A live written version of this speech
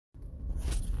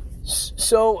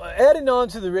So, adding on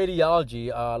to the radiology,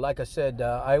 like I said,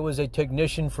 I was a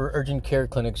technician for urgent care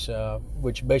clinics,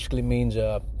 which basically means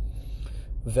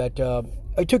that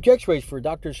I took X-rays for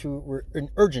doctors who were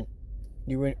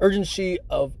You were in urgency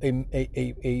of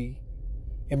a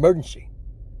emergency.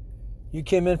 You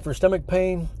came in for stomach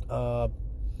pain.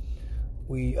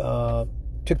 We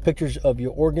took pictures of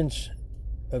your organs,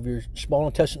 of your small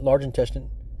intestine, large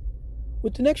intestine,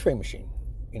 with an X-ray machine.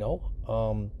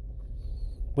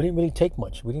 We didn't really take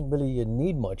much. We didn't really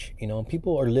need much.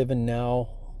 People are living now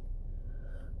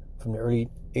from the early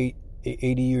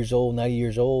 80 years old, 90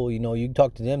 years old. You can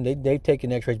talk to them. They've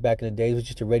taken X-rays back in the day. It was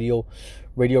just a radiology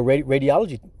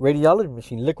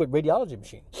machine, liquid radiology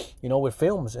machine, with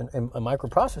films and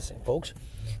microprocessing, folks.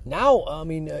 Now,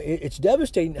 it's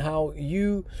devastating how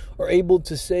you are able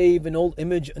to save an old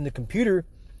image in the computer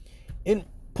and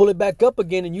pull it back up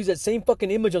again and use that same fucking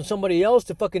image on somebody else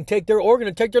to fucking take their organ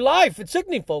and take their life. It's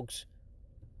sickening, folks.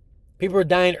 People are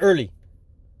dying early.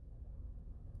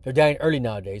 They're dying early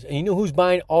nowadays. And you know who's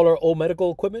buying all our old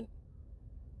medical equipment?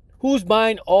 Who's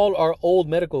buying all our old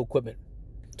medical equipment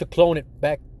to clone it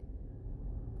back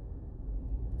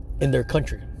in their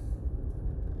country?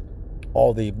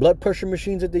 All the blood pressure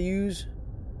machines that they use.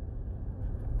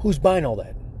 Who's buying all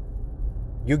that?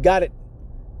 You got it.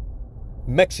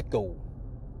 Mexico.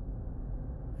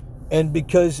 And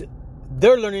because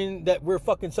they're learning that we're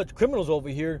fucking such criminals over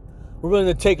here, we're willing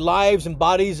to take lives and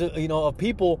bodies, of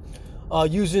people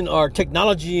using our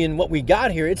technology and what we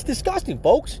got here. It's disgusting,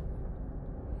 folks.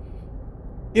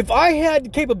 If I had the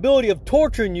capability of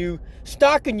torturing you,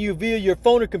 stalking you via your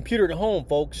phone or computer at home,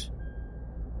 folks,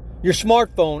 your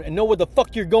smartphone, and know where the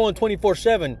fuck you're going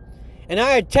 24/7, and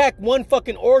I attack one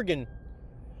fucking organ,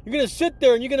 you're going to sit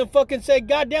there and you're going to fucking say,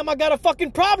 God damn, I got a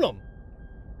fucking problem.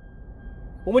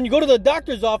 But when you go to the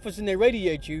doctor's office and they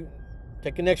radiate you,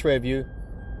 take an X-ray of you,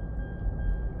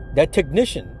 that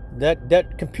technician,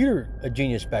 that computer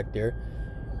genius back there,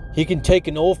 he can take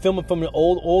an old film from an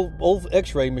old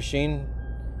X-ray machine,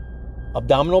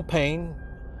 abdominal pain,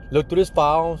 look through his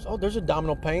files. Oh, there's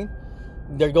abdominal pain.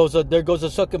 There goes a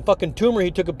fucking tumor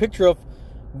he took a picture of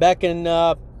back in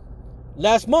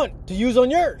last month to use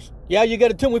on yours. Yeah, you got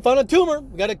a tumor. We found a tumor.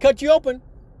 We got to cut you open.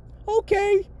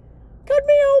 Okay, cut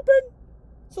me open.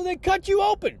 So they cut you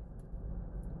open.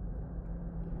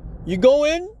 You go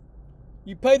in,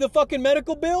 you pay the fucking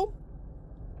medical bill,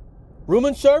 room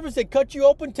and service, they cut you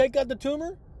open, take out the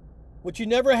tumor, which you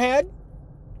never had,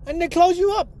 and they close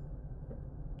you up.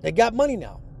 They got money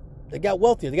now. They got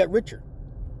wealthier. They got richer.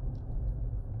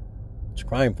 It's a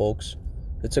crime, folks.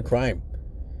 It's a crime.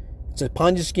 It's a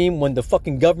Ponzi scheme when the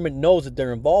fucking government knows that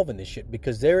they're involved in this shit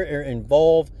because they're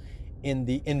involved in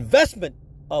the investment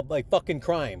of a fucking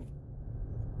crime.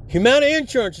 Humana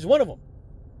Insurance is one of them.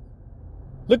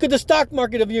 Look at the stock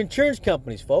market of your insurance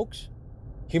companies, folks.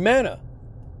 Humana.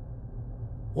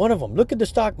 One of them. Look at the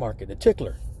stock market, the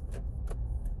tickler.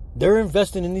 They're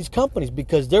investing in these companies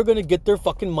because they're going to get their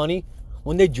fucking money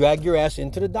when they drag your ass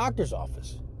into the doctor's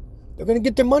office. They're going to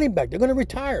get their money back. They're going to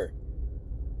retire.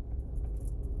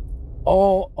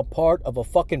 All a part of a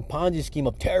fucking Ponzi scheme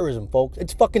of terrorism, folks.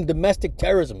 It's fucking domestic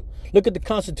terrorism. Look at the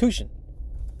Constitution.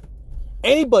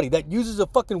 Anybody that uses a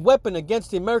fucking weapon against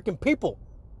the American people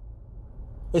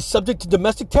is subject to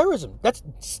domestic terrorism. That's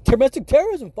domestic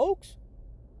terrorism, folks.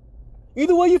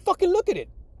 Either way you fucking look at it.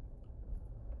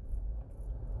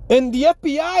 And the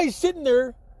FBI is sitting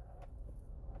there,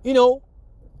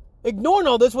 ignoring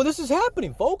all this. Well, this is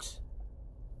happening, folks.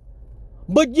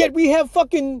 But yet we have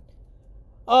fucking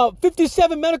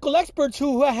 57 medical experts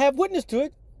who have witnessed to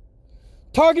it.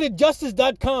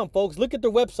 TargetedJustice.com, folks. Look at their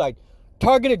website.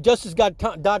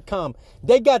 TargetedJustice.com.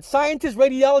 They got scientists,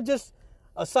 radiologists,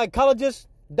 psychologists,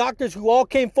 doctors who all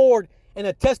came forward and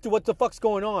attest to what the fuck's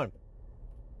going on.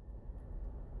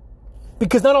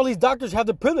 Because not all these doctors have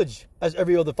the privilege as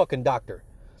every other fucking doctor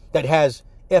that has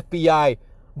FBI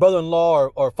brother-in-law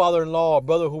or father-in-law or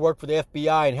brother who worked for the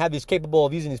FBI and have these capable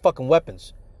of using these fucking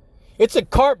weapons. It's a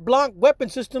carte blanche weapon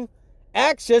system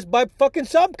accessed by fucking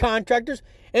subcontractors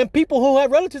and people who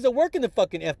have relatives that work in the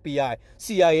fucking FBI,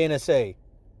 CIA, NSA.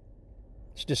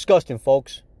 It's disgusting,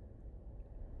 folks.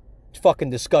 It's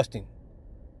fucking disgusting.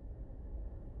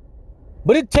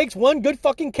 But it takes one good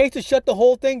fucking case to shut the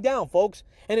whole thing down, folks.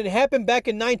 And it happened back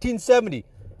in 1970.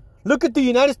 Look at the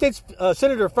United States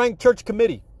Senator Frank Church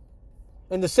Committee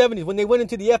in the 70s when they went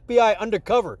into the FBI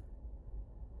undercover.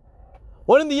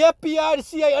 Went in the FBI, the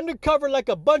CIA undercover like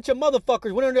a bunch of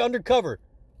motherfuckers went undercover.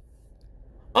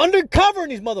 Undercovering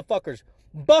these motherfuckers.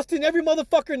 Busting every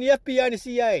motherfucker in the FBI and the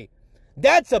CIA.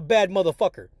 That's a bad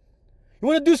motherfucker. You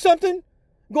want to do something?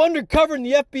 go undercover in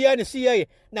the FBI and the CIA.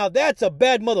 Now that's a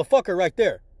bad motherfucker right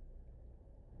there.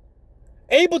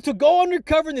 Able to go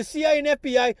undercover in the CIA and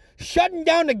FBI, shutting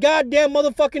down the goddamn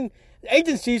motherfucking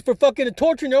agencies for fucking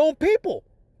torturing their own people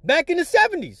back in the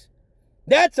 70s.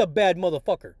 That's a bad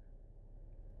motherfucker.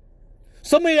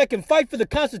 Somebody that can fight for the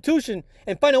Constitution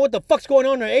and find out what the fuck's going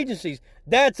on in their agencies.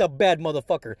 That's a bad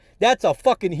motherfucker. That's a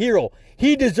fucking hero.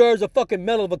 He deserves a fucking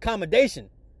medal of accommodation.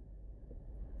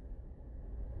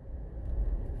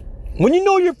 When you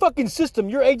know your fucking system,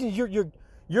 your agents,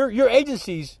 your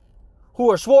agencies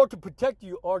who are sworn to protect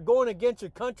you are going against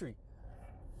your country,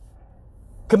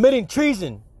 committing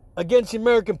treason against the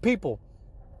American people,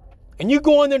 and you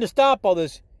go in there to stop all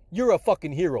this, you're a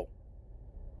fucking hero.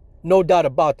 No doubt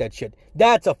about that shit.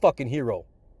 That's a fucking hero.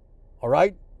 All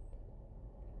right?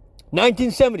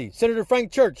 1970, Senator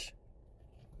Frank Church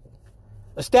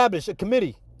established a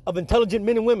committee of intelligent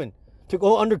men and women to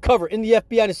go undercover in the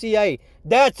FBI and the CIA.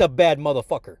 That's a bad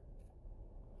motherfucker.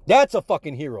 That's a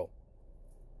fucking hero.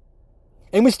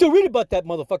 And we still read about that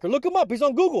motherfucker. Look him up. He's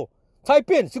on Google. Type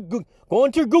in. Go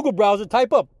into your Google browser.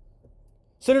 Type up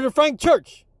Senator Frank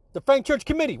Church. The Frank Church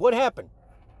Committee. What happened?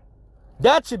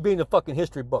 That should be in the fucking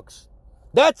history books.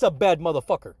 That's a bad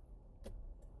motherfucker.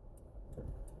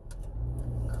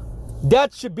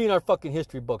 That should be in our fucking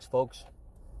history books, folks.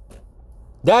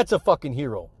 That's a fucking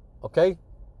hero. Okay?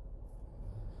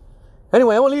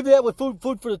 Anyway, I want to leave that with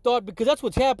food for the thought, because that's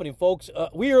what's happening, folks.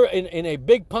 We are in a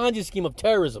big Ponzi scheme of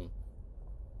terrorism.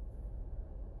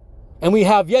 And we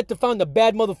have yet to find a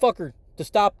bad motherfucker to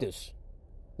stop this.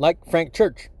 Like Frank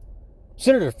Church.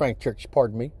 Senator Frank Church,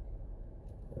 pardon me.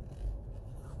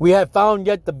 We have found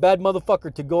yet the bad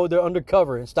motherfucker to go there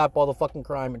undercover and stop all the fucking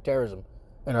crime and terrorism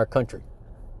in our country.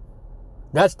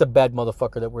 That's the bad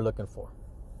motherfucker that we're looking for.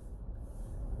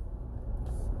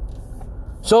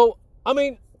 So, I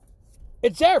mean,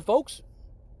 it's there, folks.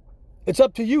 It's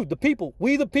up to you, the people.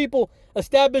 We, the people,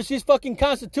 establish this fucking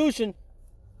Constitution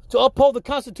to uphold the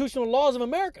constitutional laws of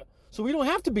America, so we don't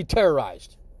have to be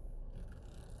terrorized.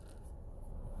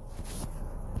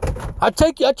 I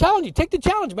challenge you. Take the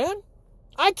challenge, man.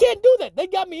 I can't do that. They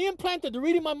got me implanted. They're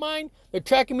reading my mind. They're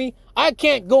tracking me. I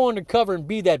can't go undercover and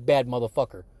be that bad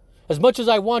motherfucker. As much as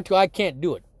I want to, I can't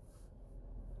do it.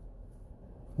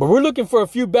 But we're looking for a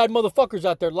few bad motherfuckers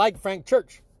out there like Frank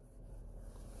Church.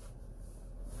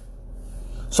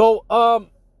 So,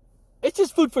 it's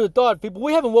just food for the thought, people.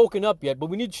 We haven't woken up yet, but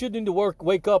we should need to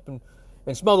wake up and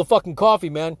smell the fucking coffee,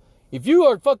 man. If you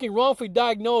are fucking wrongfully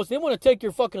diagnosed, they want to take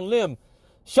your fucking limb.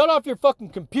 Shut off your fucking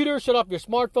computer, shut off your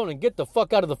smartphone, and get the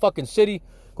fuck out of the fucking city.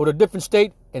 Go to a different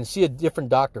state and see a different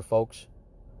doctor, folks.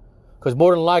 Because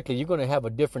more than likely, you're going to have a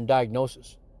different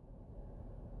diagnosis.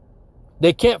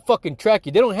 They can't fucking track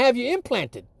you. They don't have you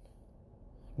implanted.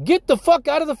 Get the fuck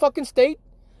out of the fucking state.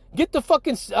 Get the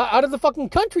fucking out of the fucking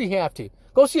country, you have to.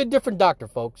 Go see a different doctor,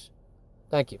 folks.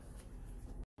 Thank you.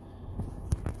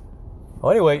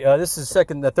 Well, anyway, this is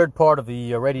the third part of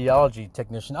the radiology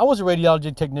technician. I was a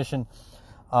radiology technician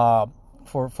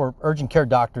for urgent care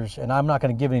doctors, and I'm not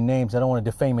going to give any names. I don't want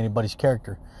to defame anybody's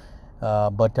character.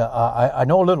 But I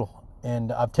know a little,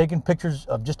 and I've taken pictures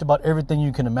of just about everything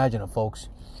you can imagine of, folks.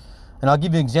 And I'll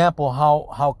give you an example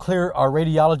how clear our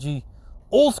radiology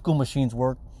old school machines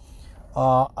work.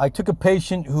 I took a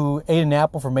patient who ate an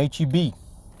apple from H-E-B.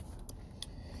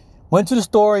 Went to the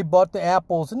store, he bought the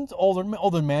apples, and it's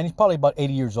older man, he's probably about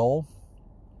 80 years old.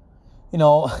 You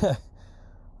know,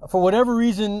 for whatever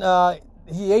reason,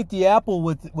 he ate the apple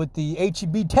with the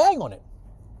H-E-B tag on it.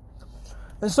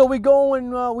 And so we go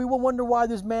and we will wonder why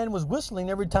this man was whistling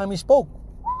every time he spoke.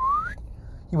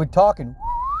 He would talk and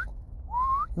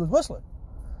he was whistling.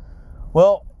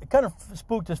 Well, it kind of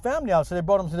spooked his family out, so they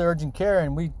brought him to the urgent care,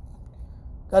 and we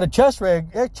got a x-ray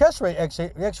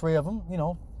X-ray of him, you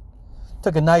know.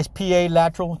 Took a nice PA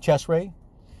lateral chest ray.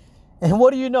 And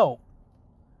what do you know?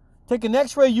 Take an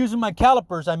X-ray using my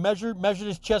calipers. I measured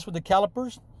his chest with the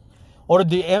calipers.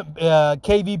 Ordered the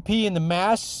KVP and the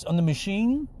mass on the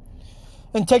machine.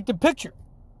 And take the picture.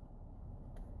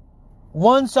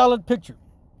 One solid picture.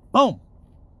 Boom.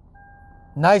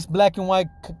 Nice black and white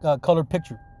color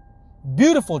picture.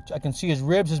 Beautiful. I can see his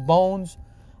ribs, his bones.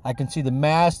 I can see the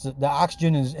mass, the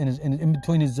oxygen in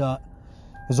between his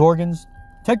organs.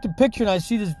 Take the picture and I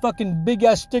see this fucking big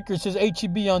ass sticker that says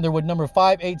H-E-B on there with number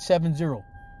 5870.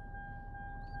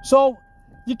 So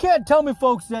you can't tell me,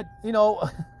 folks, that, you know,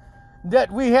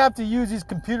 that we have to use these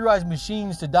computerized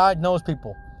machines to diagnose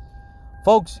people.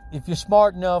 Folks, if you're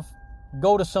smart enough,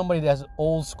 go to somebody that has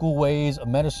old school ways of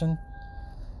medicine.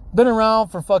 Been around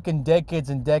for fucking decades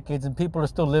and decades, and people are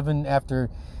still living after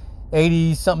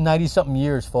 80-something, 90-something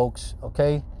years, folks,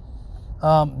 okay?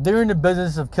 They're in the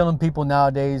business of killing people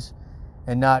nowadays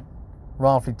and not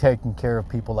wrongfully taking care of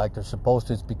people like they're supposed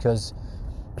to. It's because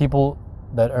people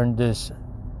that are in this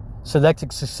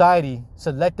selected society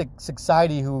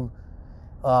who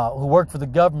work for the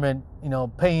government,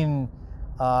 paying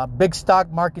big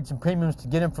stock markets and premiums to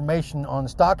get information on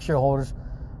stock shareholders,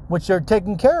 which are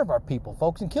taking care of our people,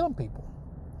 folks, and killing people.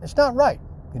 It's not right,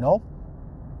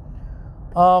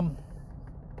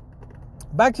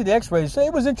 Back to the X-rays.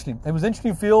 It was interesting. It was an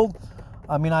interesting field.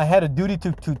 I mean, I had a duty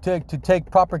to take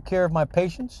proper care of my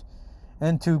patients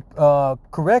and to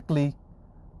correctly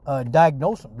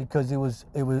diagnose them, because it was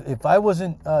if I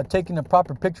wasn't taking a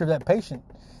proper picture of that patient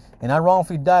and I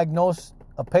wrongfully diagnose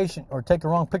a patient or take a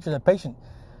wrong picture of that patient,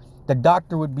 the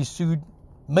doctor would be sued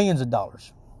millions of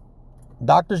dollars.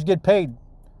 Doctors get paid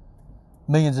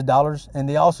millions of dollars, and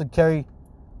they also carry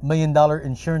 $1 million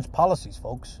insurance policies,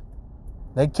 folks.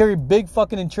 They carry big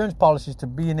fucking insurance policies to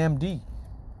be an MD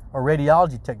or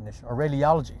radiology technician or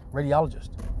radiologist.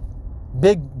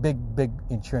 Big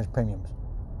insurance premiums.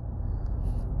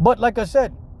 But like I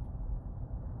said,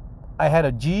 I had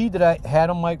a G that I had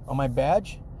on my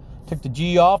badge. Took the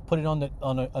G off, put it on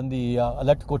the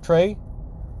electrical tray,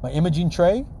 my imaging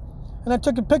tray, and I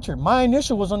took a picture. My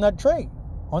initial was on that tray,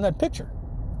 on that picture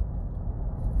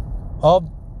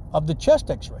of the chest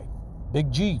X-ray.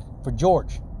 Big G for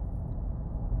George.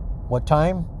 What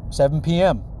time? 7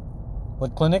 p.m.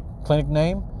 What clinic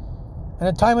name, and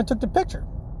the time I took the picture.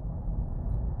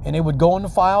 And it would go in the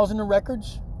files and the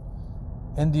records,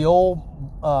 in the old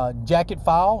jacket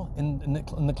file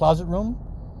in the closet room,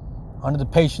 under the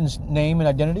patient's name and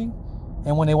identity.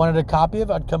 And when they wanted a copy of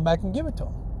it, I'd come back and give it to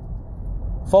them.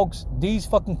 Folks, these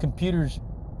fucking computers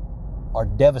are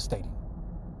devastating.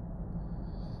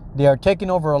 They are taking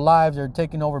over our lives. They're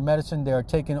taking over medicine. They are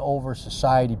taking over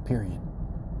society, period.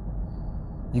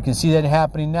 You can see that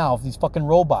happening now with these fucking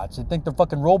robots. They think the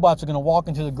fucking robots are going to walk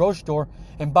into the grocery store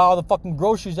and buy all the fucking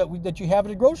groceries that you have at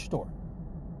the grocery store.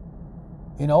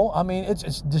 I mean,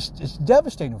 it's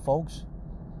devastating, folks.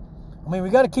 I mean, we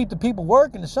got to keep the people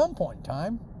working at some point in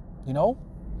time,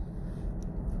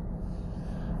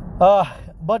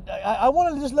 But I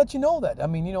want to just let you know that. I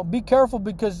mean, be careful,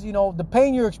 because, the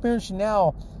pain you're experiencing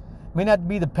now may not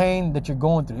be the pain that you're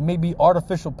going through. It may be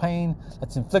artificial pain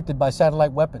that's inflicted by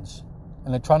satellite weapons,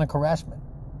 electronic harassment,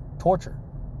 torture.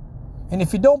 And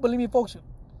if you don't believe me, folks,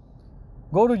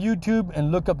 go to YouTube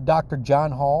and look up Dr.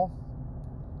 John Hall.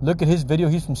 Look at his video.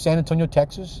 He's from San Antonio,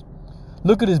 Texas.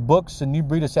 Look at his books, A New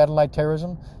Breed of Satellite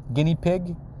Terrorism, Guinea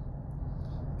Pig,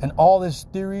 and all his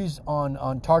theories on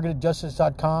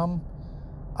targetedjustice.com,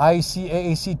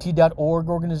 ICAACT.org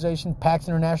organization, PAX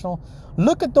International.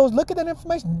 Look at those. Look at that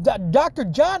information. Dr.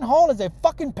 John Hall is a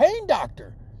fucking pain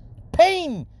doctor.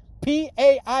 Pain.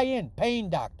 P-A-I-N. Pain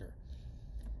doctor.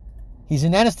 He's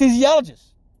an anesthesiologist.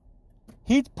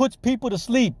 He puts people to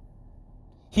sleep.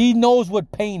 He knows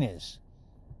what pain is.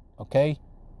 Okay?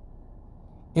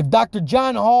 If Dr.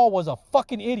 John Hall was a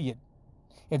fucking idiot,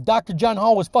 if Dr. John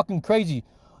Hall was fucking crazy,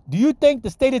 do you think the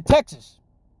state of Texas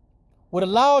would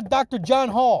allow Dr. John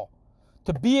Hall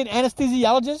to be an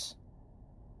anesthesiologist?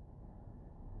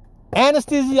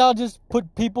 Anesthesiologists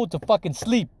put people to fucking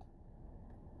sleep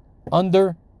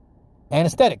under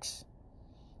anesthetics.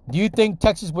 Do you think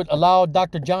Texas would allow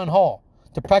Dr. John Hall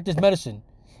to practice medicine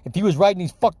if he was writing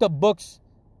these fucked up books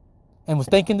and was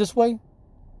thinking this way?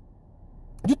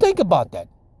 You think about that.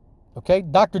 Okay?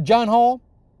 Dr. John Hall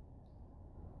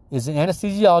is an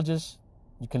anesthesiologist.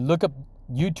 You can look up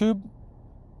YouTube.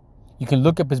 You can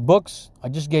look up his books I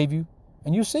just gave you,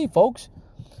 and you see, folks.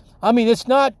 I mean, it's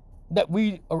not that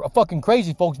we are fucking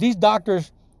crazy, folks. These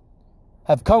doctors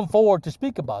have come forward to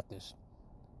speak about this.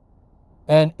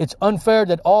 And it's unfair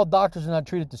that all doctors are not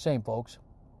treated the same, folks.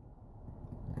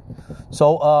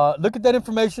 So look at that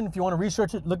information. If you want to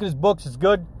research it, look at his books. It's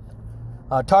good.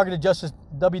 Targeted Justice,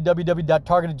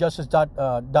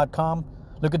 www.targetedjustice.com.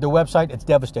 Look at their website. It's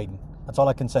devastating. That's all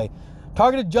I can say.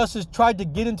 Targeted Justice tried to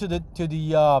get into the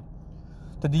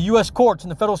U.S. courts in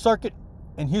the federal circuit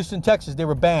in Houston, Texas. They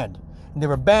were banned. And they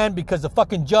were banned because the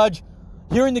fucking judge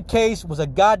hearing the case was a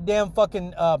goddamn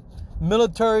fucking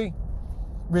military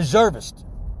reservist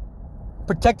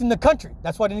protecting the country.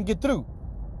 That's why I didn't get through.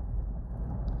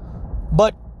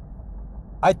 But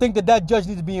I think that judge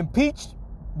needs to be impeached,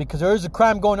 because there is a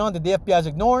crime going on that the FBI is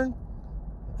ignoring,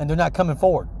 and they're not coming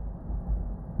forward.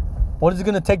 What is it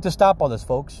going to take to stop all this,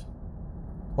 folks?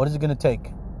 What is it going to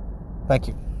take? Thank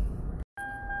you.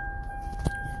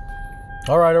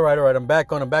 All right. I'm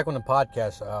back on the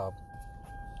podcast.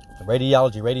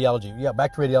 Radiology. Yeah,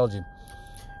 back to radiology.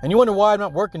 And you wonder why I'm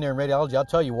not working there in radiology? I'll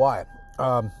tell you why.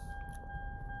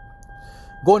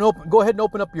 Go ahead and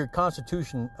open up your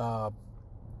Constitution, your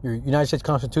United States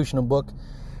Constitutional book,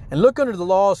 and look under the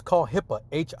laws called HIPAA,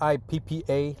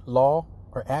 H-I-P-P-A law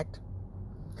or act,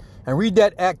 and read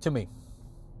that act to me.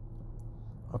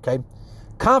 Okay?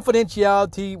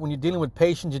 Confidentiality when you're dealing with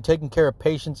patients, you're taking care of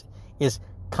patients, is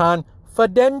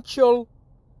confidential.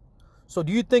 So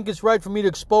do you think it's right for me to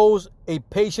expose a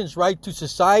patient's right to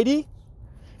society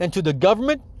and to the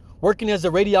government, working as a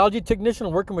radiology technician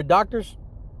and working with doctors?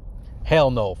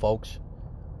 Hell no, folks.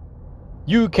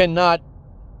 You cannot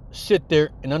sit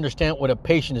there and understand what a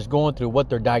patient is going through, what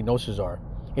their diagnoses are.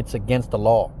 It's against the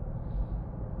law.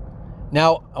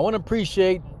 Now, I want to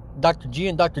appreciate Dr. G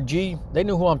and Dr. G. They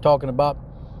knew who I'm talking about.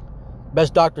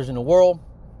 Best doctors in the world.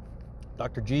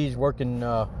 Dr. G's working,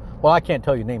 well, I can't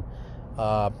tell you the name.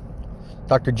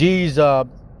 Dr. G's a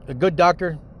good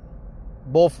doctor.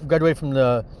 Both graduated from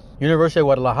the University of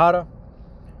Guadalajara.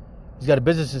 He's got a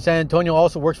business in San Antonio,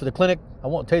 also works for the clinic. I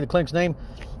won't tell you the clinic's name.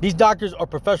 These doctors are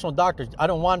professional doctors. I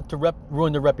don't want to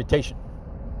ruin their reputation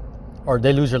or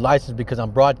they lose their license because I'm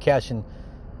broadcasting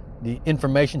the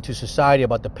information to society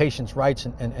about the patient's rights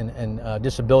and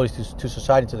disabilities to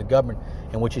society, to the government,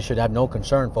 in which you should have no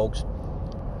concern, folks.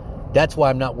 That's why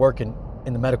I'm not working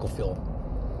in the medical field.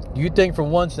 Do you think for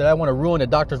once that I want to ruin a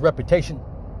doctor's reputation,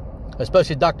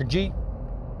 especially Dr. G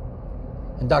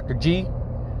and Dr. G?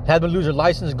 Have them lose their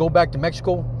license and go back to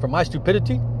Mexico for my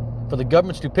stupidity? For the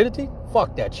government's stupidity?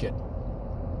 Fuck that shit.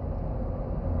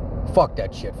 Fuck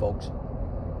that shit, folks.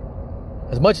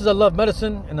 As much as I love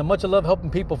medicine and as much as I love helping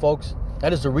people, folks,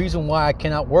 that is the reason why I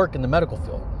cannot work in the medical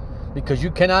field. Because you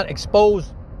cannot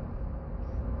expose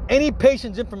any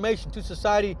patient's information to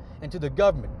society and to the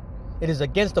government. It is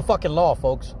against the fucking law,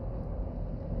 folks.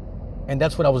 And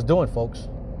that's what I was doing, folks.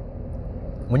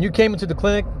 When you came into the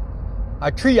clinic,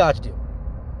 I triaged you.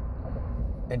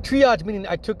 And triage meaning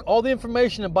I took all the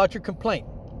information about your complaint.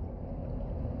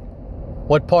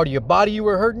 What part of your body you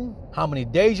were hurting, how many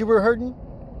days you were hurting,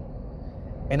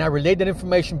 and I relayed that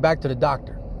information back to the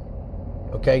doctor.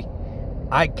 Okay?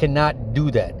 I cannot do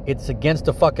that. It's against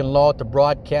the fucking law to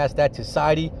broadcast that to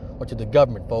society or to the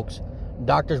government, folks.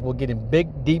 Doctors will get in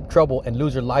big, deep trouble and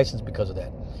lose their license because of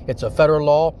that. It's a federal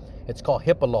law. It's called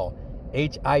HIPAA law.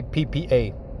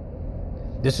 H-I-P-P-A.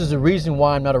 This is the reason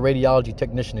why I'm not a radiology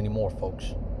technician anymore,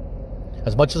 folks.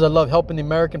 As much as I love helping the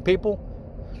American people,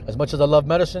 as much as I love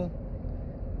medicine,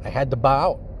 I had to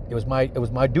bow out. It was my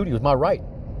duty. It was my right.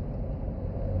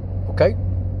 Okay?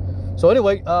 So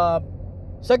anyway,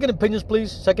 second opinions,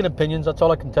 please. Second opinions. That's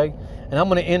all I can tell you. And I'm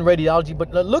going to end radiology.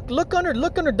 But look under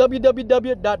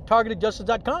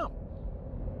www.targetedjustice.com.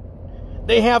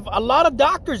 They have a lot of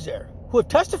doctors there who have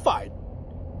testified.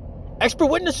 Expert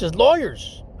witnesses,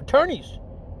 lawyers, attorneys.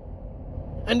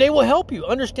 And they will help you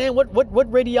understand what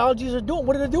radiologists are doing.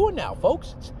 What are they doing now,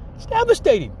 folks? It's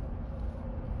devastating.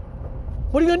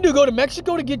 What are you going to do? Go to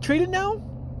Mexico to get treated now?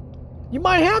 You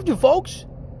might have to, folks.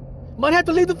 You might have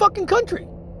to leave the fucking country.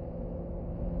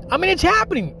 I mean, it's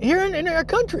happening here in our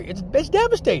country. It's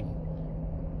devastating.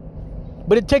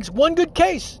 But it takes one good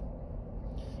case.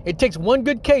 It takes one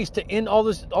good case to end all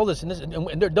this,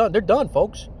 and they're done. They're done,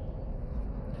 folks.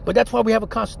 But that's why we have a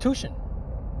constitution.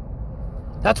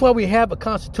 That's why we have a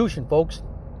constitution, folks.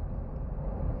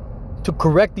 To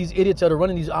correct these idiots that are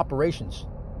running these operations.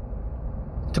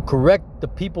 To correct the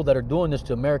people that are doing this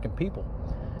to American people.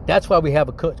 That's why we have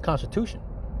a constitution.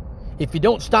 If you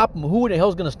don't stop them, who the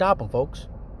hell's going to stop them, folks?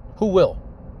 Who will?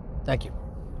 Thank you.